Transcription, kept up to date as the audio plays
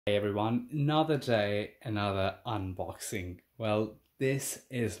Hey everyone, another day, another unboxing. Well, this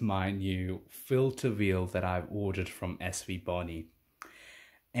is my new filter wheel that I've ordered from Svbony.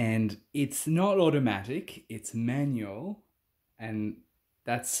 And it's not automatic, it's manual. And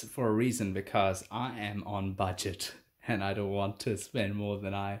that's for a reason, because I am on budget and I don't want to spend more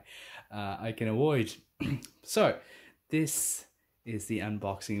than I can avoid. So this is the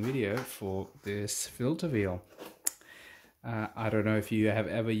unboxing video for this filter wheel. I don't know if you have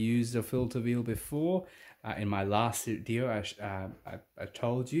ever used a filter wheel before. In my last video, I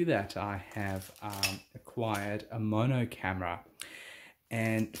told you that I have acquired a mono camera.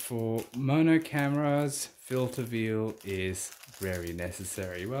 And for mono cameras, filter wheel is very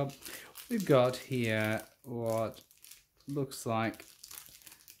necessary. Well, we've got here what looks like,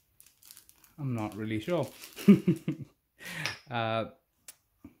 I'm not really sure.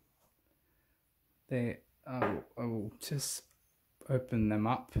 I will just open them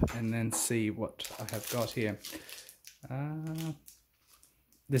up and then see what I have got here.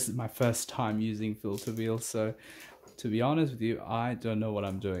 This is my first time using filter wheels, so to be honest with you, I don't know what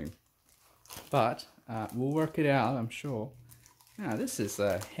I'm doing. But we'll work it out, I'm sure. Now, this is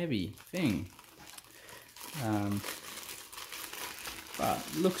a heavy thing. But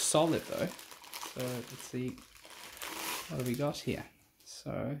it looks solid though. So let's see, what have we got here?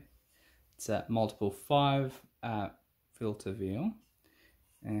 So it's a multiple 5 filter wheel,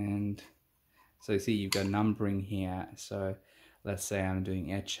 and so you see you've got numbering here. So let's say I'm doing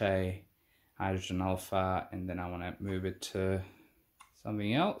HA, hydrogen alpha, and then I want to move it to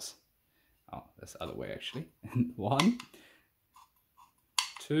something else. Oh, that's the other way actually. 1,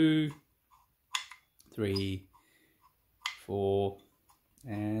 2, 3, 4,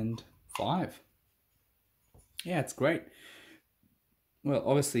 and 5. Yeah, it's great. Well,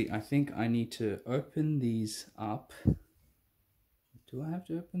 obviously, I think I need to open these up. Do I have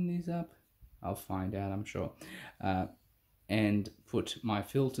to open these up? I'll find out, I'm sure. And put my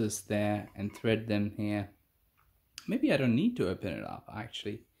filters there and thread them here. Maybe I don't need to open it up. I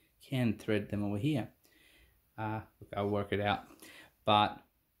actually can thread them over here. I'll work it out. But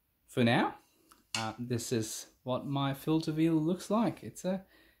for now, this is what my filter wheel looks like. It's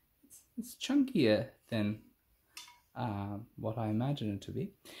chunkier than what I imagine it to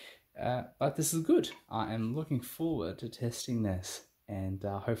be, but this is good. I am looking forward to testing this and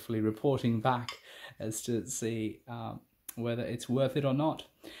hopefully reporting back as to see whether it's worth it or not.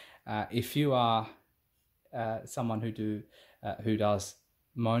 If you are someone who does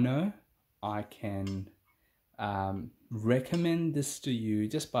mono, I can recommend this to you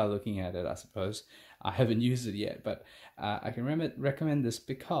just by looking at it, I suppose. I haven't used it yet, but I can recommend this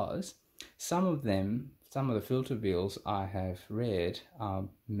because some of the filter wheels I have read are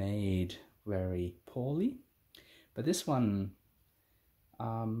made very poorly, but this one,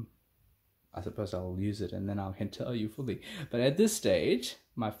 I suppose I'll use it and then I can tell you fully. But at this stage,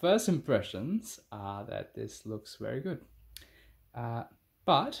 my first impressions are that this looks very good.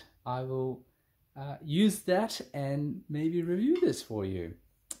 But I will use that and maybe review this for you.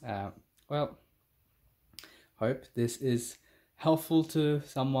 Well, hope this is helpful to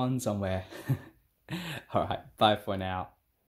someone somewhere. All right, bye for now.